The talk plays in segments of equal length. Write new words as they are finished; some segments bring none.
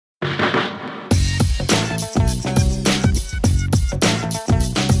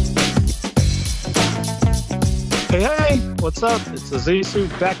what's up? It's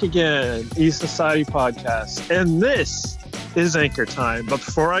Azizu back again, East Society Podcast, and this is Anchor Time. But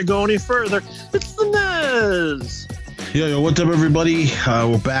before I go any further, it's the Nez. Yo, what's up, everybody?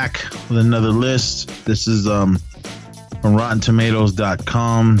 We're back with another list. This is from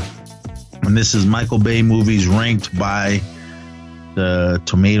RottenTomatoes.com, and this is Michael Bay movies ranked by the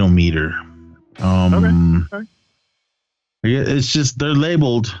Tomato Meter. Okay. It's just they're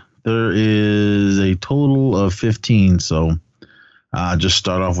labeled. There is a total of 15, so just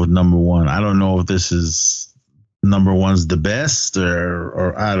start off with number one. I don't know if this is number one's the best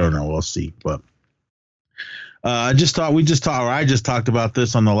or I don't know. We'll see. But I just talked about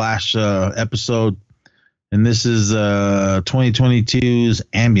this on the last episode, and this is 2022's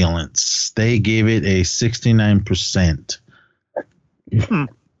Ambulance. They gave it a 69%.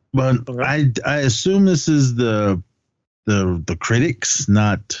 But I assume this is the critics,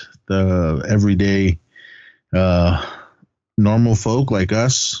 not the everyday normal folk like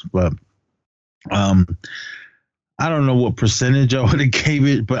us. But I don't know what percentage I would have gave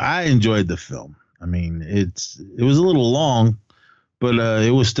it, but I enjoyed the film. I mean, it was a little long, but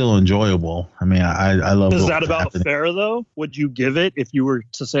it was still enjoyable. I mean, I love. Is that about fair though? Would you give it if you were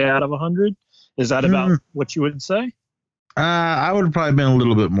to say out of 100? Is that about what you would say? I would have probably been a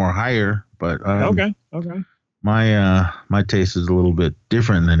little bit more higher, but okay. My taste is a little bit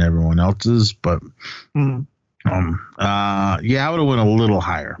different than everyone else's, but I would have went a little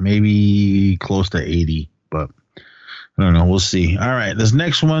higher, maybe close to 80, but I don't know. We'll see. All right, this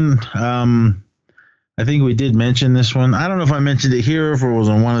next one, I think we did mention this one. I don't know if I mentioned it here or if it was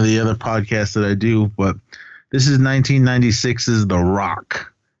on one of the other podcasts that I do, but this is 1996's The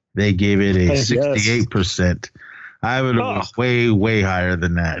Rock. They gave it a 68%. I would have way higher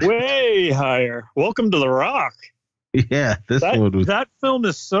than that. Way higher. Welcome to The Rock. Yeah, that film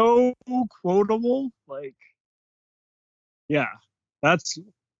is so quotable. Like, yeah, that's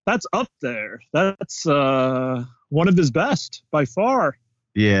up there. That's one of his best by far.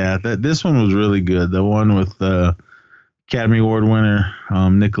 Yeah, this one was really good. The one with Academy Award winner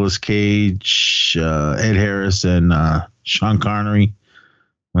Nicolas Cage, Ed Harris, and Sean Connery.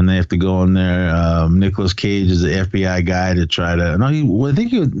 When they have to go in there, Nicolas Cage is the FBI guy to try to. No, I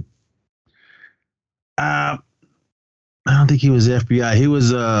think he was. I don't think he was FBI. He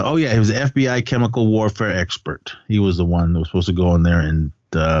was. He was an FBI chemical warfare expert. He was the one that was supposed to go in there and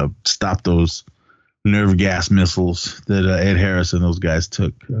stop those nerve gas missiles that Ed Harris and those guys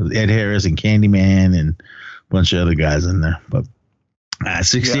took. Ed Harris and Candyman and a bunch of other guys in there. But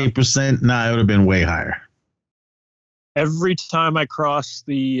 68%. Nah, it would have been way higher. Every time I cross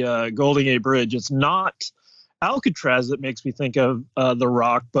the Golden Gate Bridge, it's not Alcatraz that makes me think of The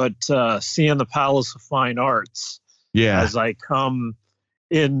Rock, but seeing the Palace of Fine Arts. Yeah. As I come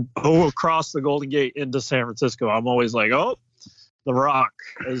across the Golden Gate into San Francisco, I'm always like, oh, The Rock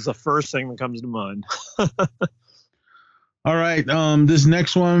is the first thing that comes to mind. All right. This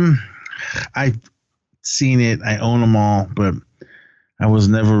next one, I've seen it. I own them all, but I was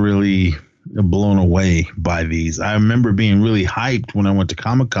never really blown away by these. I remember being really hyped when I went to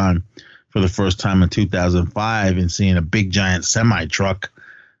Comic-Con for the first time in 2005 and seeing a big giant semi truck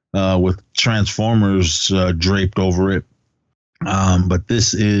with Transformers draped over it. But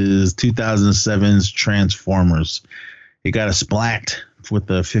this is 2007's Transformers. It got a splat with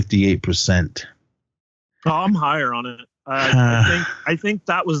a 58%. Oh, I'm higher on it. I think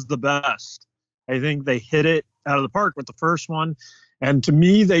that was the best. I think they hit it out of the park with the first one. And to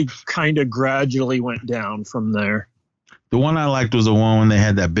me, they kind of gradually went down from there. The one I liked was the one when they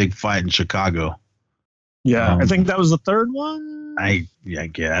had that big fight in Chicago. Yeah, I think that was the third one. I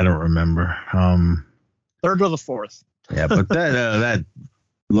don't remember. Third or the fourth. Yeah, but that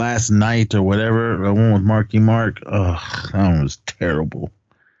Last Night or whatever, the one with Marky Mark, that one was terrible.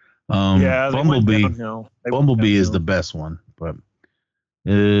 Bumblebee is the best one, but.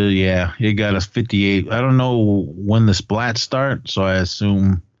 It got us 58. I don't know when the splats start, so I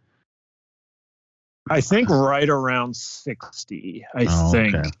assume. I think right around 60. I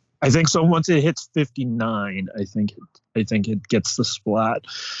think so. Once it hits 59, I think it gets the splat.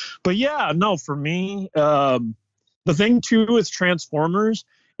 But yeah, no, for me, the thing too with Transformers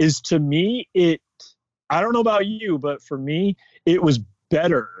is, to me, I don't know about you, but for me, it was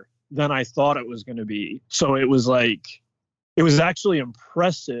better than I thought it was going to be. So it was like. It was actually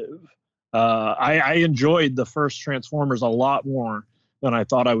impressive. I enjoyed the first Transformers a lot more than I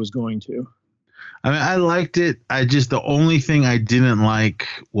thought I was going to. I mean, I liked it. The only thing I didn't like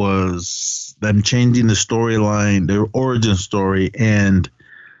was them changing the storyline, their origin story, and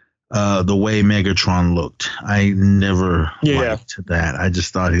the way Megatron looked. I never liked that. I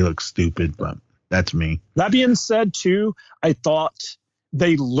just thought he looked stupid. But That's me. That being said, too, I thought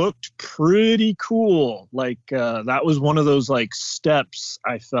they looked pretty cool. Like that was one of those like steps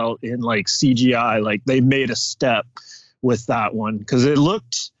I felt in like CGI. Like they made a step with that one because it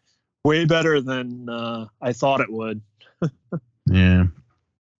looked way better than I thought it would. Yeah.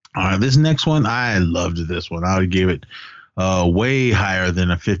 All right, this next one, I loved this one. I would give it way higher than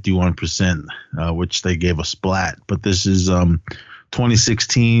a 51%, which they gave a splat. But this is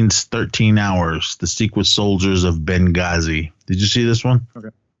 2016's 13 Hours, The Secret Soldiers of Benghazi. Did you see this one? Okay.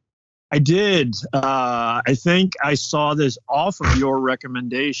 I did. I think I saw this off of your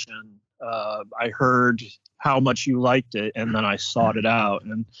recommendation. I heard how much you liked it, and then I sought it out.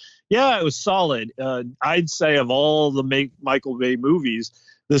 And yeah, it was solid. I'd say of all the Michael Bay movies,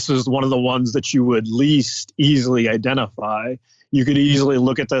 this is one of the ones that you would least easily identify. You could easily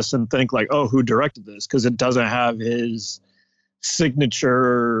look at this and think like, oh, who directed this? Because it doesn't have his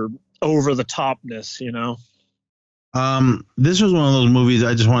signature over the topness, you know. This was one of those movies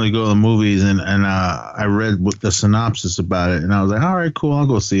I just wanted to go to the movies and I read what the synopsis about it and I was like, all right, cool, I'll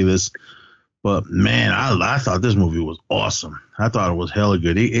go see this. But man, I thought this movie was awesome. I thought it was hella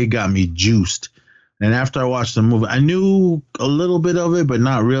good. It got me juiced. And after I watched the movie, I knew a little bit of it, but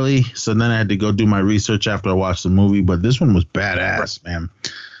not really. So then I had to go do my research after I watched the movie. But this one was badass, man.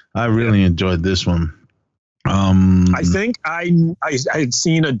 I really enjoyed this one. I think I had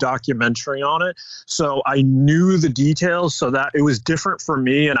seen a documentary on it, so I knew the details, so that it was different for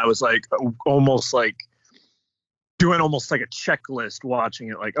me, and I was like almost like doing almost like a checklist watching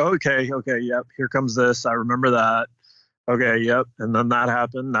it, like okay, yep, here comes this, I remember that, okay, yep, and then that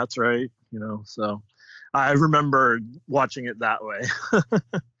happened, that's right, you know, so I remember watching it that way.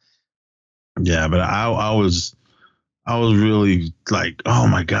 Yeah, but I was really like, oh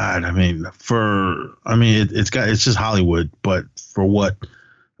my God. I mean, it's just Hollywood, but for what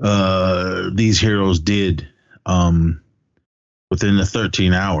these heroes did within the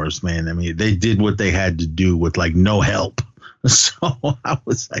 13 hours, man. I mean, they did what they had to do with like no help. So I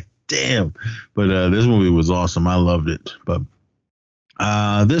was like, damn. But this movie was awesome. I loved it. But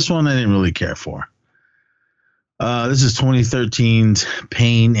this one I didn't really care for. This is 2013's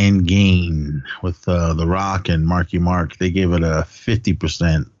Pain and Gain with The Rock and Marky Mark. They gave it a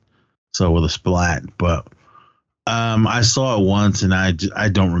 50%, so with a splat. But I saw it once, and I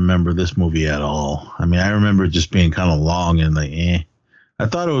don't remember this movie at all. I mean, I remember it just being kind of long and like, I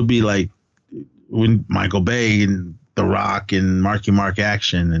thought it would be like when Michael Bay and The Rock and Marky Mark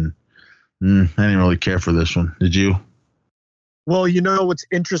action, and I didn't really care for this one. Did you? Well, you know, what's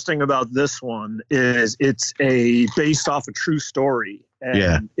interesting about this one is it's based off a true story.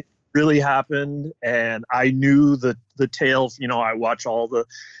 And it really happened. And I knew the tales, you know, I watch all the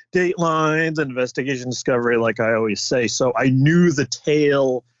Datelines, Investigation Discovery, like I always say. So I knew the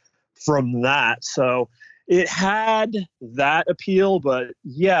tale from that. So it had that appeal. But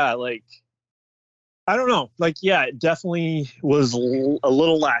yeah, like, I don't know. Like, yeah, it definitely was a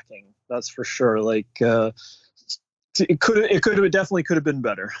little lacking. That's for sure. Like, it definitely could have been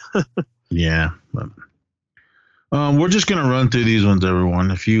better. Yeah. But, we're just going to run through these ones,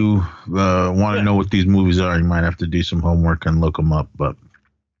 everyone. If you want to know what these movies are, you might have to do some homework and look them up. But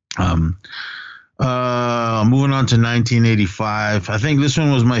moving on to 1985. I think this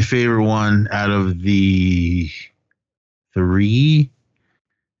one was my favorite one out of the three.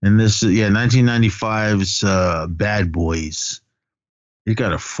 And this, 1995's Bad Boys. It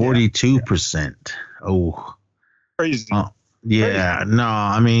got a 42%. Oh, crazy. Yeah, crazy. No,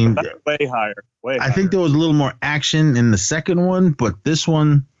 I mean, way higher. I think there was a little more action in the second one, but this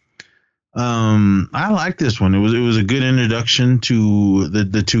one, I like this one. It was a good introduction to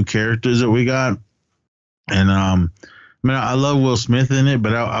the two characters that we got, and I mean, I love Will Smith in it,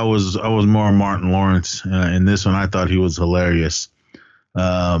 but I was more Martin Lawrence in this one. I thought he was hilarious.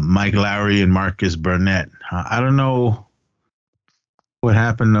 Mike Lowrey and Marcus Burnett. I don't know what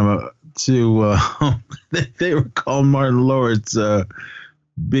happened to they were called Martin Lawrence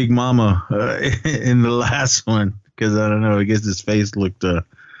Big Mama in the last one, because I don't know, I guess his face looked a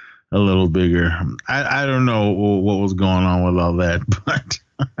little bigger. I don't know what was going on with all that, but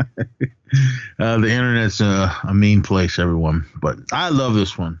the internet's a mean place, everyone. But I love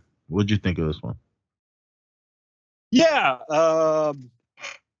this one. What'd you think of this one? Yeah, to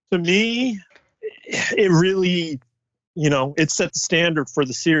me, it really, you know, it set the standard for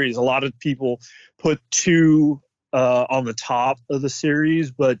the series. A lot of people put two on the top of the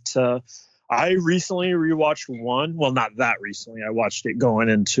series, but I recently rewatched one. Well, not that recently. I watched it going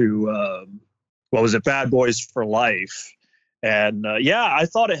into, Bad Boys for Life. And I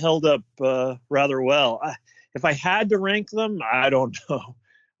thought it held up rather well. If I had to rank them, I don't know.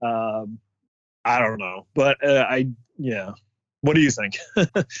 I don't know, but yeah. What do you think?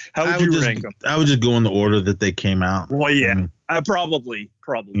 How would you rank them? I would just go in the order that they came out. Well, yeah, probably.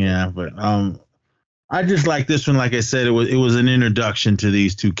 Yeah, but I just like this one. Like I said, it was an introduction to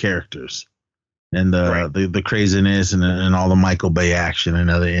these two characters, and the craziness and all the Michael Bay action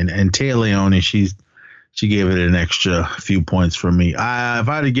and Téa Leoni. She gave it an extra few points for me. If I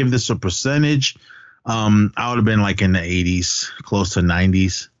had to give this a percentage, I would have been like in the 80s, close to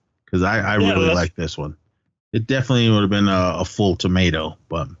 90s, because I really like this one. It definitely would have been a full tomato.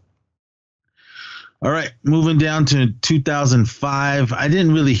 But all right, moving down to 2005. I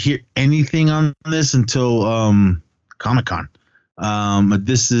didn't really hear anything on this until Comic-Con. But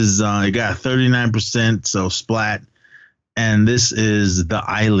this is it got 39%, so splat. And this is The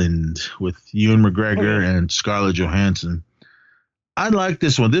Island with Ewan McGregor and Scarlett Johansson. I like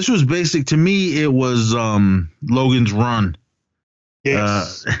this one. This was basic to me. It was Logan's Run.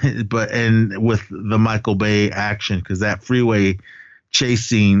 Yes. And with the Michael Bay action, because that freeway chase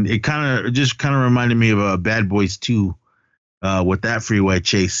scene, it kind of reminded me of Bad Boys 2 with that freeway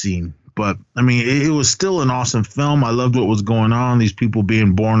chase scene. But I mean, it was still an awesome film. I loved what was going on. These people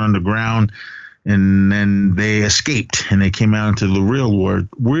being born underground, and then they escaped and they came out into the real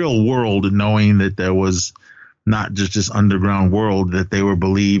world, knowing that there was not just this underground world, that they were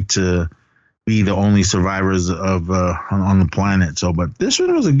believed to be the only survivors of on the planet. So, but this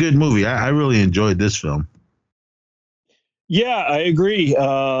one was a good movie. I really enjoyed this film. Yeah, I agree.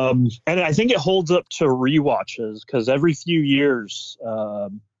 And I think it holds up to rewatches, because every few years,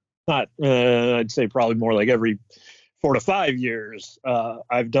 I'd say probably more like every 4 to 5 years,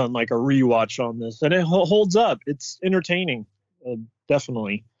 I've done like a rewatch on this, and it holds up. It's entertaining,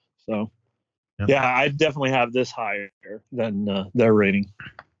 definitely. So, yeah, I definitely have this higher than their rating.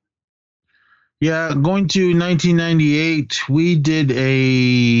 Yeah, going to 1998, we did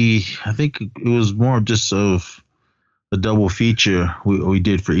I think it was more just of a double feature we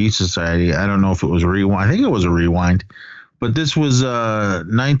did for East Society. I don't know if it was a rewind. I think it was a rewind. But this was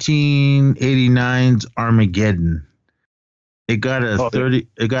 1989's Armageddon. It got a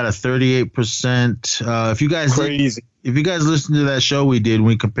 38%. If you guys listen to that show we did,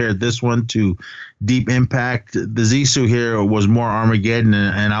 we compared this one to Deep Impact. The Zissou here was more Armageddon,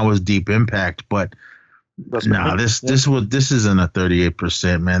 and I was Deep Impact. But this isn't a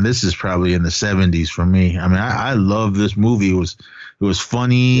 38%, man. This is probably in the 70s for me. I mean, I love this movie. It was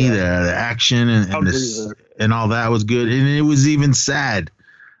funny. Yeah. The action and all that was good, and it was even sad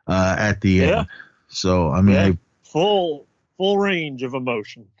at the end. So I mean, full range of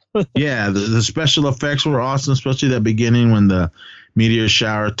emotion. Yeah, the special effects were awesome, especially that beginning when the meteor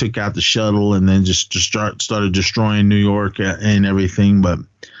shower took out the shuttle and then just started destroying New York and everything. But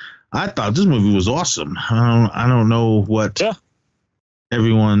I thought this movie was awesome. I don't know what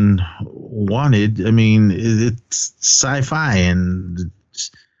everyone wanted. I mean, it's sci-fi and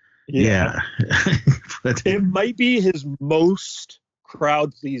but it might be his most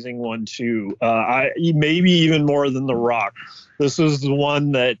crowd-pleasing one too. Maybe even more than The Rock. This is the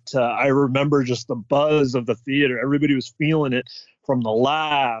one that I remember, just the buzz of the theater. Everybody was feeling it, from the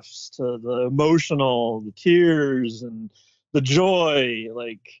laughs to the emotional, the tears, and the joy.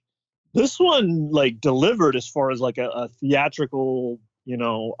 Like, this one delivered as far as a theatrical,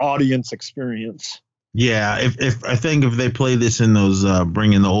 audience experience. Yeah, if I think if they play this in those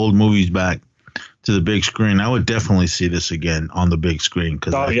bringing the old movies back to the big screen, I would definitely see this again on the big screen,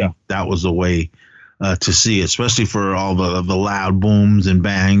 because I think that was the way to see it, especially for all the loud booms and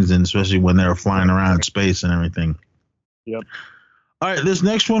bangs, and especially when they were flying around in space and everything. Yep. All right, this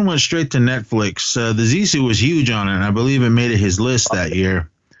next one went straight to Netflix. The Zissou was huge on it, and I believe it made it his list that year.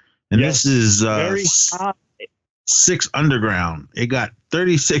 And this is very high. Six Underground. It got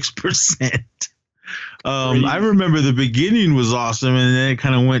 36%. I remember the beginning was awesome, and then it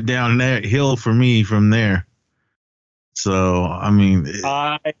kind of went down that hill for me from there. So, I mean,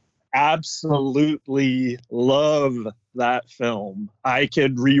 I absolutely love that film. I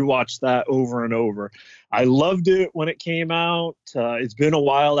could rewatch that over and over. I loved it when it came out. It's been a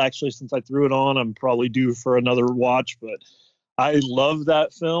while, actually, since I threw it on. I'm probably due for another watch, but I love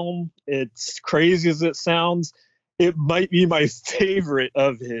that film. It's crazy as it sounds. It might be my favorite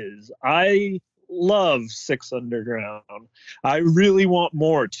of his. I love Six Underground. I really want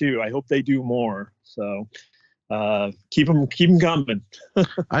more too. I hope they do more. So keep them coming.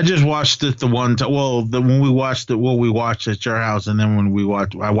 I just watched it when we watched at your house, and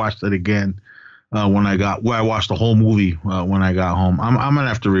then I watched it again I watched the whole movie when I got home. I'm gonna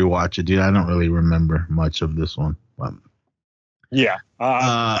have to rewatch it, dude. I don't really remember much of this one. But yeah.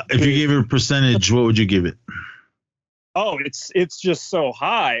 If you gave it a percentage, what would you give it? Oh, it's just so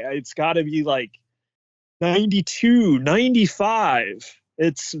high. It's got to be like 92, 95.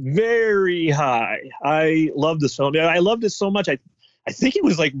 It's very high. I love this film. I loved it so much. I think it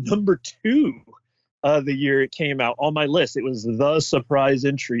was like number 2 the year it came out on my list. It was the surprise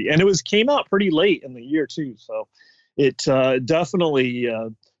entry, and it came out pretty late in the year too. So it definitely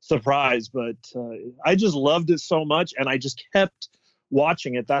surprised, but I just loved it so much, and I just kept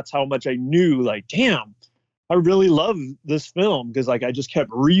watching it. That's how much I knew. Like, damn, I really love this film, because like I just kept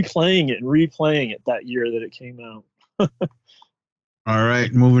replaying it that year that it came out. All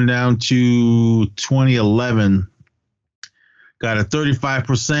right, moving down to 2011. Got a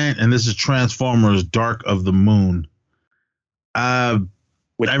 35%, and this is Transformers: Dark of the Moon. I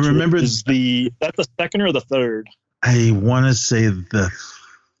remember that's the second or the third? I want to say the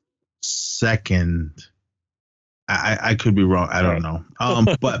second. I could be wrong. I don't know.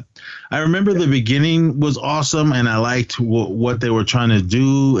 But I remember the beginning was awesome, and I liked what they were trying to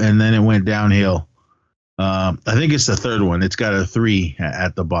do, and then it went downhill. I think it's the third one. It's got a 3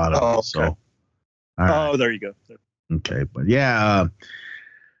 at the bottom. Oh, okay. So, right. There you go. Okay, but yeah,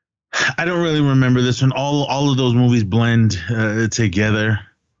 I don't really remember this one. All of those movies blend together.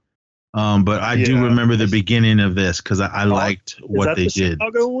 But I do remember the beginning of this, because I liked what they did.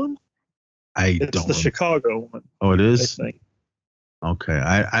 Chicago one? It's the Chicago one. Oh, it is? I think. Okay.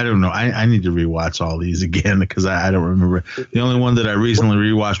 I don't know. I need to rewatch all these again, because I don't remember. The only one that I recently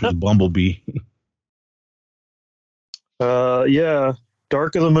rewatched was Bumblebee. Yeah.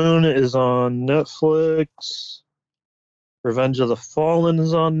 Dark of the Moon is on Netflix. Revenge of the Fallen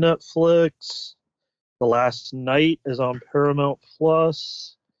is on Netflix. The Last Night is on Paramount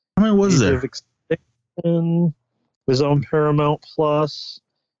Plus. How many was there? Extinction is on Paramount Plus.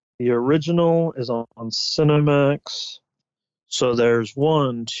 The original is on Cinemax. So there's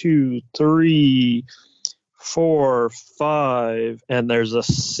 1, 2, 3, 4, 5, and there's a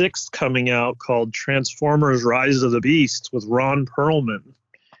 6th coming out called Transformers: Rise of the Beasts with Ron Perlman,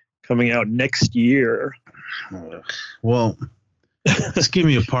 coming out next year. Well, just give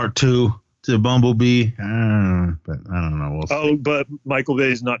me a part 2 to Bumblebee. But I don't know. But Michael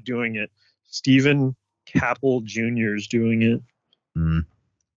Bay is not doing it. Stephen Caple Jr. is doing it.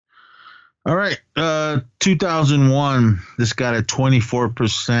 All right. 2001. This got a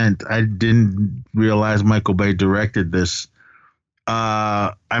 24%. I didn't realize Michael Bay directed this.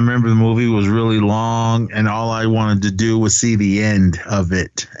 I remember the movie was really long, and all I wanted to do was see the end of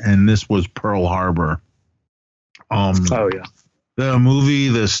it. And this was Pearl Harbor. Yeah. The movie,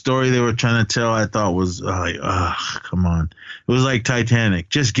 the story they were trying to tell, I thought was come on. It was like Titanic.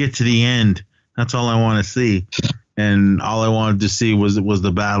 Just get to the end. That's all I want to see. And all I wanted to see was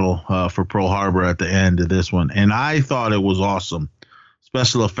the battle for Pearl Harbor at the end of this one. And I thought it was awesome.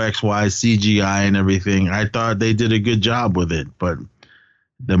 Special effects wise, CGI and everything. I thought they did a good job with it, but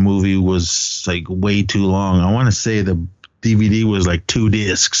the movie was like way too long. I want to say the DVD was like 2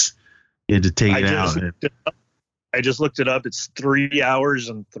 discs. You had to take it out. I just looked it up. It's 3 hours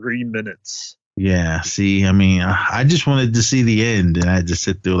and 3 minutes. Yeah. See, I mean, I just wanted to see the end, and I just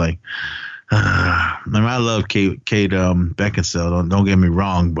sit through like, I mean, I love Kate Beckinsale. Don't get me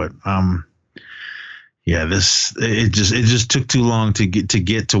wrong, but yeah, it just took too long to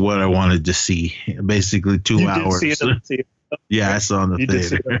get to what I wanted to see. Basically, 2 hours. Did see it in the theater? Yeah, I saw in the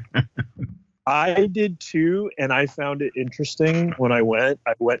theater. I did too, and I found it interesting when I went.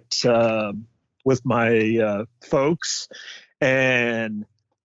 I went with my folks, and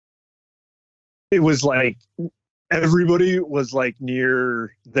it was like everybody was like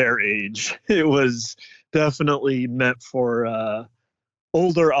near their age. It was definitely meant for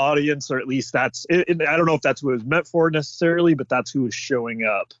older audience, or at least that's it. I don't know if that's what it was meant for necessarily, but that's who was showing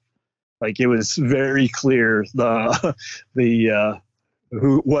up. Like, it was very clear what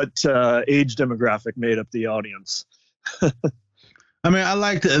age demographic made up the audience. I mean, I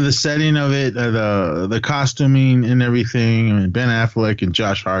liked the setting of it, the costuming and everything. I mean, Ben Affleck and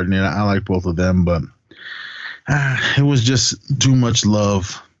Josh Hartnett, I like both of them, but it was just too much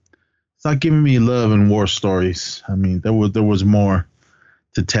love. It's not giving me love in war stories. I mean, there was more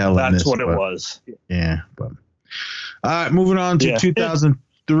to tell. That's what it was. Yeah, but all right, moving on to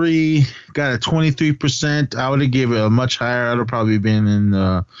 2003, got a 23%. I would have given it a much higher. I'd have probably been in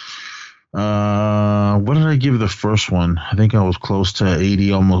what did I give the first one? I think I was close to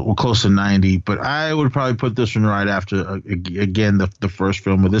 80, close to 90, but I would probably put this one right after again the first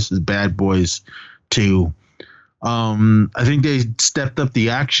film. But this is Bad Boys 2. I think they stepped up the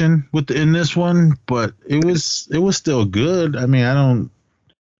action in this one, but it was still good. I mean, I don't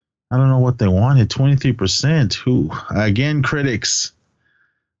know what they wanted. 23%. Who again? Critics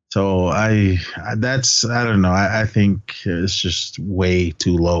So I don't know. I think it's just way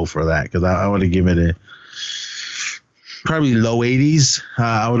too low for that, because I would have given it probably low 80s.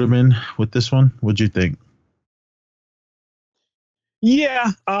 I would have been with this one. What'd you think?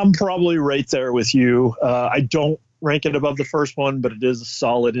 Yeah, I'm probably right there with you. I don't rank it above the first one, but it is a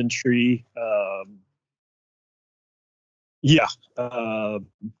solid entry.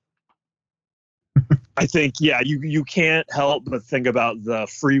 I think, you can't help but think about the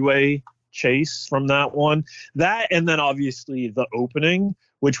freeway chase from that one. That, and then obviously the opening,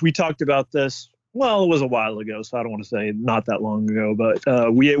 which we talked about this, well, it was a while ago, so I don't want to say not that long ago,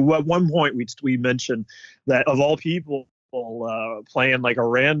 but we at one point we mentioned that of all people playing like a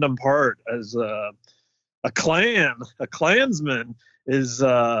random part as a Klansman is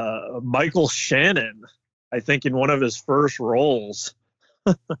Michael Shannon, I think, in one of his first roles.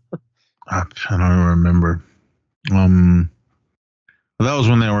 I don't remember. That was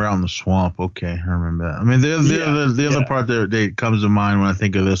when they were out in the swamp. Okay, I remember that. I mean, the other part that comes to mind when I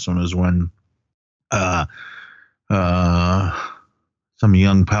think of this one is when some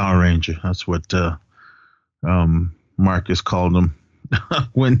young Power Ranger. That's what Marcus called him.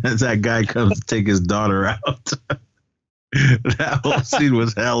 When that guy comes to take his daughter out. That whole scene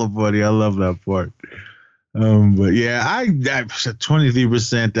was hella funny. I love that part. But yeah, I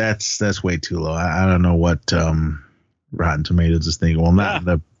 23%. That's way too low. I don't know what Rotten Tomatoes is thinking. Well, not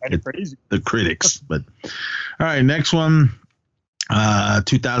the critics, but all right. Next one,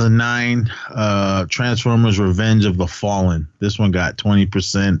 2009, Transformers: Revenge of the Fallen. This one got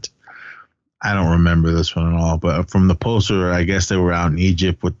 20%. I don't remember this one at all, but from the poster, I guess they were out in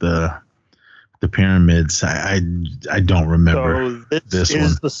Egypt with the pyramids. I don't remember. So this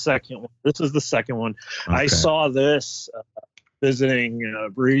is the second one. This is the second one. Okay. I saw this visiting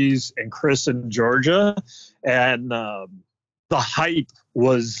Breeze and Chris in Georgia, and the hype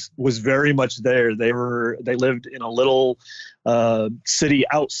was very much there. They lived in a little city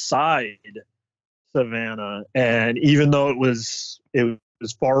outside Savannah, and even though it was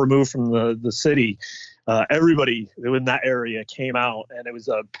far removed from the city, everybody in that area came out, and it was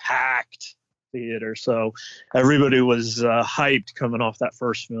a packed theater, so everybody was hyped coming off that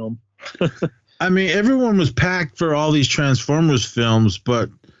first film. I mean, everyone was packed for all these Transformers films, but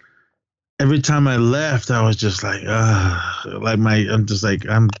every time I left, I was just like, come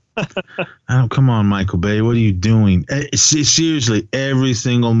on, Michael Bay, what are you doing? Seriously, every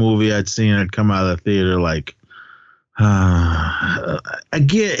single movie I'd seen, I'd come out of the theater like,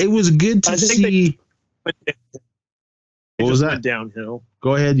 again, it was good to see. What was that? Went downhill.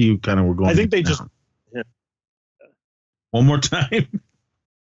 Go ahead. You kind of were going. I think they just. Yeah. One more time.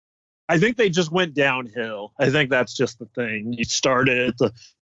 I think they just went downhill. I think that's just the thing. You started at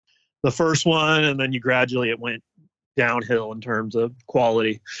the first one, and then it went downhill in terms of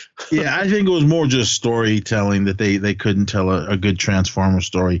quality. Yeah, I think it was more just storytelling that they couldn't tell a good Transformer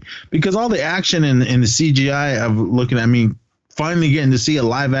story, because all the action in the CGI of looking. I mean, finally getting to see a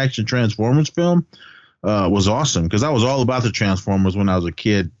live action Transformers film. Was awesome, because I was all about the Transformers when I was a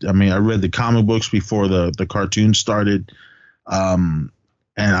kid. I mean, I read the comic books before the cartoon started, and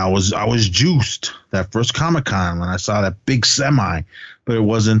I was juiced that first Comic-Con when I saw that big semi, but it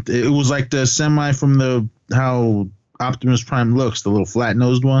wasn't. It was like the semi from how Optimus Prime looks, the little flat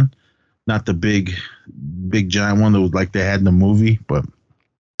nosed one, not the big giant one that was like they had in the movie. But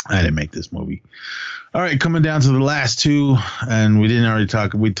I didn't make this movie. All right, coming down to the last two, and we didn't already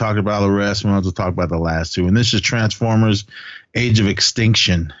talk. We talked about the rest. We might as well talk about the last two, and this is Transformers: Age of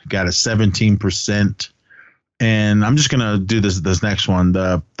Extinction. Got a 17%, and I'm just gonna do this next one,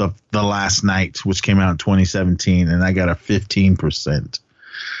 the Last Night, which came out in 2017, and I got a 15%.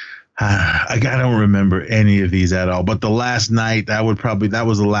 I don't remember any of these at all, but the Last Night, that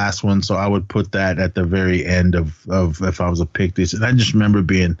was the last one, so I would put that at the very end of if I was to pick this, and I just remember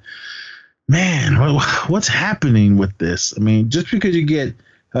being, man, what's happening with this? I mean, just because you get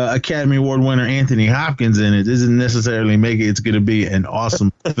Academy Award winner Anthony Hopkins in it doesn't necessarily make it's going to be an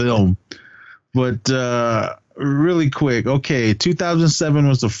awesome film. But really quick, okay, 2007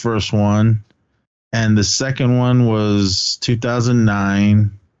 was the first one, and the second one was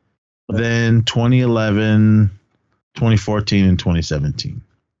 2009, then 2011, 2014, and 2017.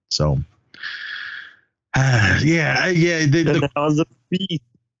 So, the beat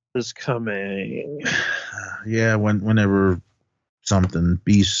is coming. Yeah, whenever something,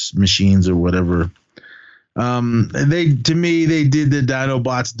 Beast Machines or whatever. They did the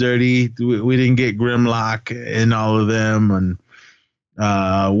Dinobots dirty. We didn't get Grimlock in all of them, and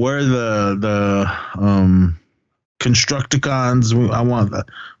where the Constructicons, I want the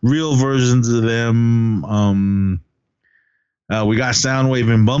real versions of them. We got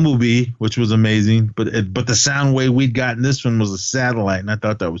Soundwave in Bumblebee, which was amazing, but the Soundwave we'd got in this one was a satellite, and I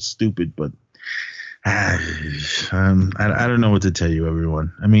thought that was stupid. But I don't know what to tell you,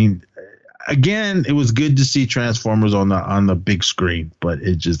 everyone. I mean, again, it was good to see Transformers on the big screen, but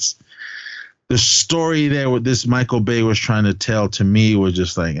it just, the story there with this Michael Bay was trying to tell to me was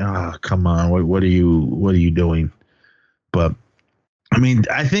just like, oh, come on, what are you doing? But I mean,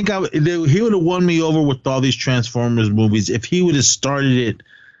 I think he would have won me over with all these Transformers movies if he would have started it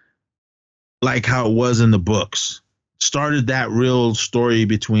like how it was in the books. Started that real story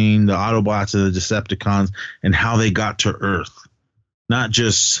between the Autobots and the Decepticons and how they got to Earth. Not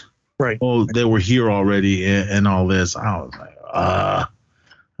just, right. Oh, they were here already and all this. I was like, I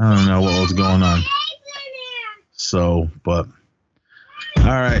don't know what was going on. So, but, all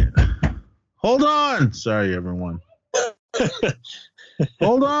right. Hold on. Sorry, everyone.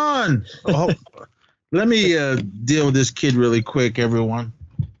 Hold on. Oh, let me deal with this kid really quick, everyone.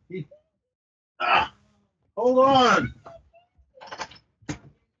 Hold on.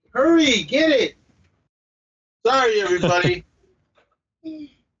 Hurry, get it. Sorry, everybody.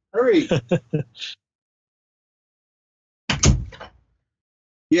 Hurry.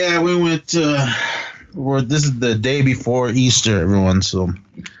 Yeah, we went this is the day before Easter, everyone, so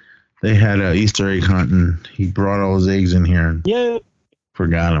they had an Easter egg hunt, and he brought all his eggs in here and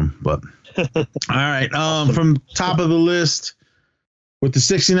forgot them. But all right, from top of the list with the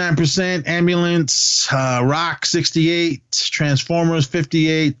 69%, Ambulance, Rock 68, Transformers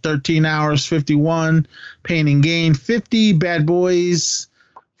 58, 13 Hours 51, Pain and Gain 50, Bad Boys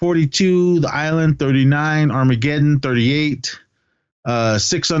 42, The Island 39, Armageddon 38,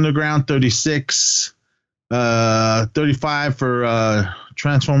 6 Underground 36, 35 for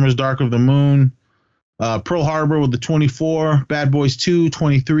Transformers Dark of the Moon, Pearl Harbor with the 24, Bad Boys 2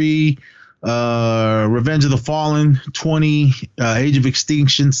 23, Revenge of the Fallen 20, Age of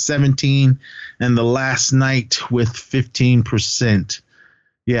Extinction 17, and The Last Night with 15%.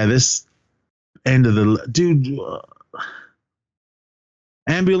 Yeah, this end of the dude.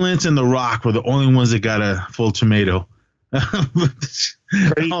 Ambulance and The Rock were the only ones that got a full tomato. all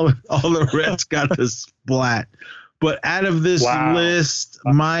the rest got the splat. But out of this list,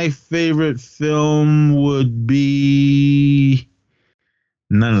 my favorite film would be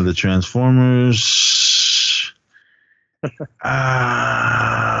none of the Transformers,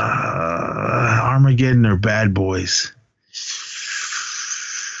 Armageddon or Bad Boys.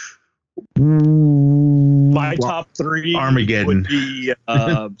 My top three Armageddon would be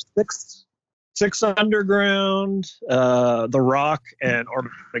Six Underground, The Rock, and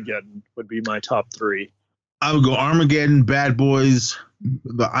Armageddon would be my top three. I would go Armageddon, Bad Boys,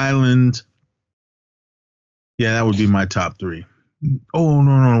 The Island. Yeah, that would be my top three. Oh,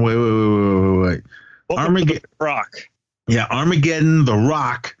 no, wait. Armageddon, Rock. Yeah, Armageddon, The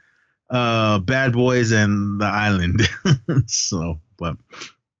Rock, Bad Boys, and The Island. So, but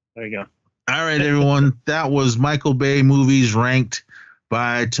there you go. All right, everyone. That was Michael Bay movies ranked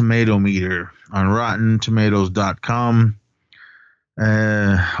by Tomato Meter on RottenTomatoes.com.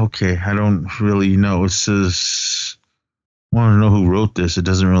 Okay, I don't really know. It says, I want to know who wrote this. It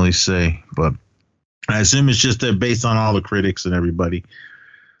doesn't really say, but I assume it's just based on all the critics and everybody.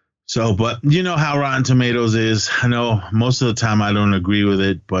 So, but you know how Rotten Tomatoes is. I know most of the time I don't agree with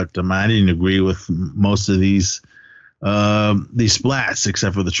it, but I didn't agree with most of these splats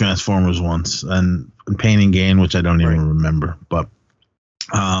except for the Transformers ones and Pain and Gain, which I don't even remember. But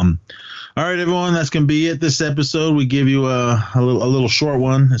all right, everyone, that's gonna be it this episode. We give you a little short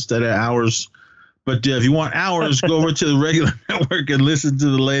one instead of hours. But if you want hours, go over to the regular network and listen to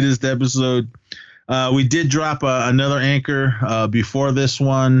the latest episode. We did drop another anchor before this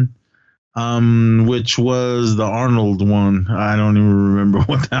one, which was the Arnold one. I don't even remember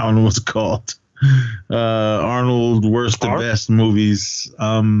what that one was called. Arnold Worst and Best Movies.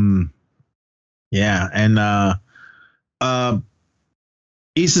 Yeah, and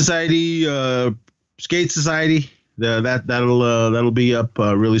East Society, Skate Society. That'll be up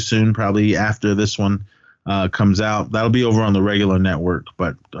really soon, probably after this one comes out. That'll be over on the regular network,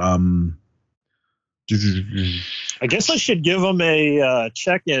 but I guess I should give them a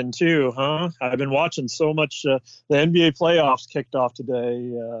check-in too, huh? I've been watching so much. The NBA playoffs kicked off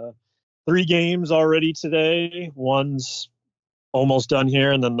today. 3 games already today. One's almost done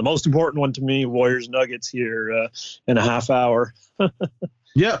here, and then the most important one to me, Warriors Nuggets here in a half hour.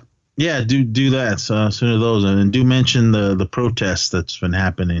 Yep. Yeah, do that as soon as those, and do mention the protest that's been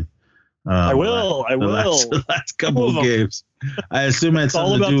happening. I will. The last couple of games. I assume it's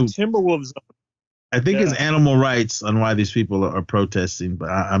all about the Timberwolves. I think it's animal rights on why these people are protesting, but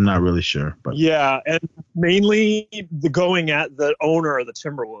I'm not really sure. But yeah, and mainly the going at the owner of the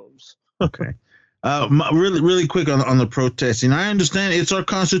Timberwolves. Okay. Really quick on the protesting. I understand it's our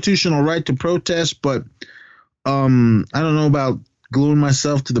constitutional right to protest, but I don't know about gluing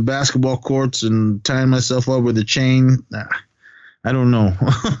myself to the basketball courts and tying myself up with a chain. I don't know,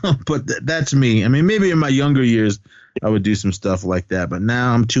 but that's me. I mean, maybe in my younger years I would do some stuff like that, but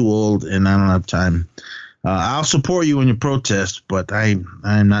now I'm too old and I don't have time. I'll support you in your protest, but I'm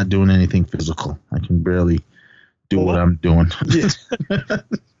not doing anything physical. I can barely do what I'm doing.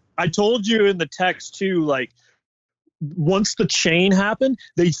 I told you in the text too, like once the chain happened,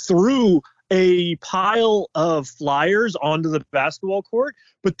 they threw a pile of flyers onto the basketball court,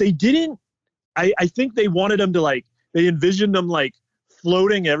 but they didn't. I think they wanted them to they envisioned them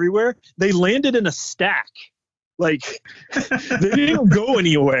floating everywhere. They landed in a stack. They didn't go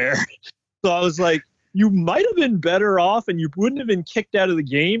anywhere. So I was like, you might have been better off and you wouldn't have been kicked out of the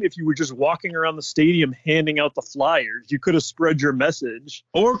game if you were just walking around the stadium handing out the flyers. You could have spread your message.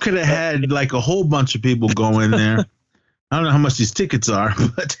 Or could have had a whole bunch of people go in there. I don't know how much these tickets are,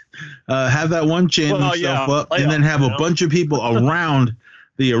 but have that one chain himself up and then have a bunch of people around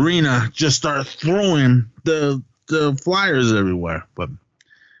the arena just start throwing the flyers everywhere. But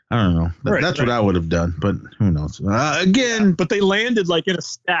I don't know. That's what I would have done, but who knows? Again. But they landed in a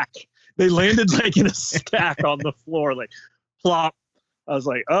stack. They landed in a stack on the floor, plop. I was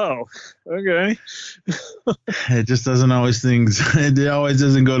like, oh, okay. It just doesn't always it always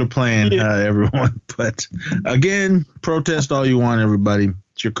doesn't go to plan, everyone. But again, protest all you want, everybody.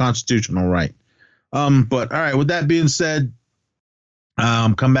 It's your constitutional right. But all right, with that being said,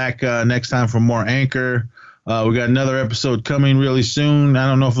 come back next time for more Anchor. We got another episode coming really soon. I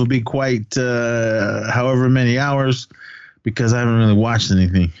don't know if it'll be quite however many hours, because I haven't really watched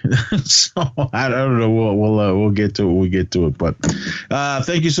anything. So I don't know. We'll get to it when we get to it. But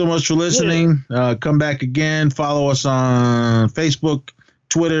thank you so much for listening. Come back again. Follow us on Facebook,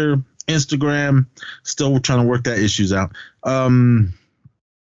 Twitter, Instagram. Still trying to work that issues out.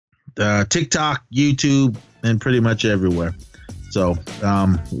 TikTok, YouTube, and pretty much everywhere. So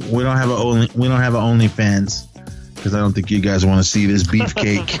we don't have an OnlyFans, because I don't think you guys want to see this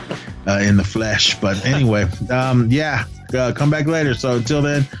beefcake in the flesh. But anyway, come back later. So until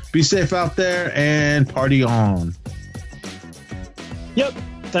then, be safe out there and party on. Yep.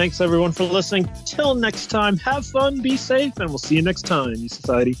 Thanks everyone for listening. Till next time, have fun, be safe, and we'll see you next time, you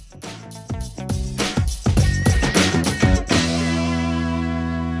society.